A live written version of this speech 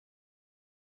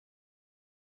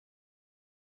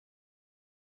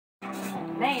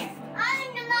Nasty.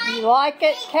 You like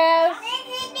it, Kaz?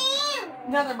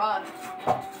 Another bun.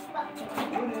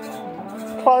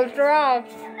 Close your eyes.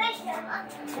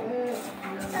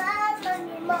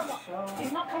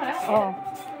 He's not coming out. Oh.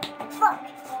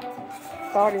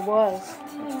 Thought he was.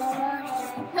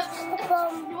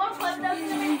 You want to flip those?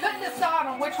 You couldn't decide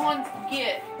on which ones to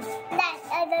get.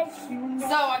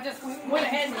 So I just went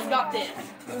ahead and just got this.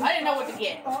 I didn't know what to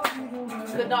get.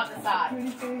 Could not decide.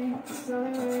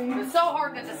 It's so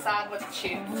hard to decide what to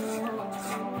choose.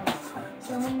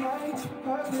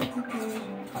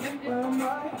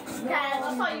 Dad,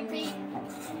 that's how you beat.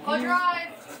 Close your eyes.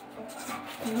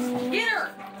 Get her.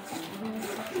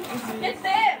 Get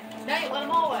them. Dang, let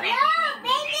them all out. No,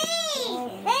 baby!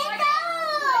 Let's go!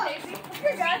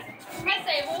 Here, guys. Hi,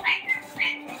 Sable.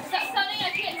 Is that Sunny? I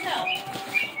can't tell.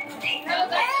 No,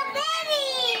 that's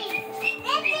Baby!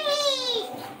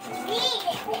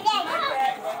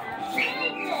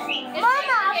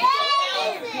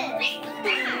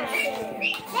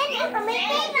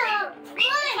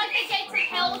 Mama, like the gates of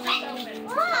hell just open.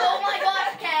 Oh my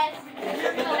gosh, Cat.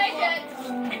 Hey, Cat.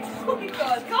 Oh my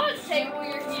god. God, Sable,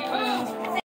 you're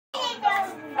huge.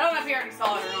 I don't know if you already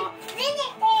saw it or not.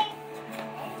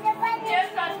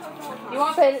 You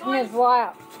want Put this it in one? his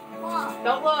lap.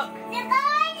 Don't look.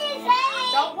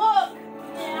 Don't look.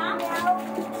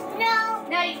 No.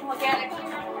 Now you can look at it.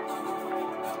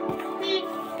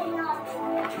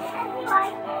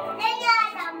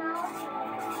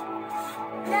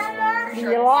 Do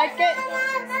you like it?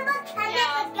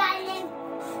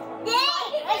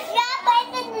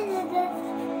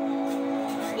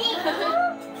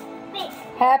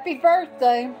 Happy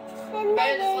birthday.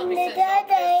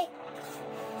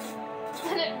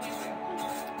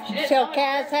 Tell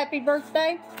Kaz happy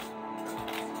birthday.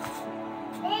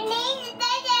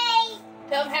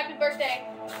 Tell him happy birthday.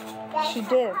 She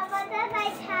did.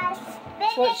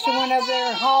 What, she went over there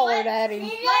and hollered at him.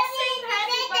 Let's sing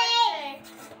happy birthday.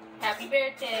 Happy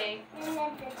birthday.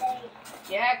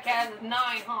 Yeah, Kaz is 9,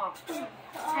 huh?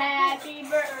 Happy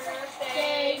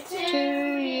birthday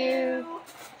To you.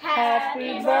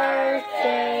 Happy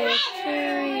birthday to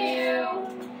you.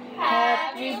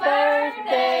 Happy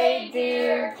birthday,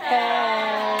 dear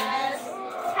Kaz.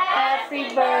 Happy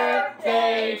birthday.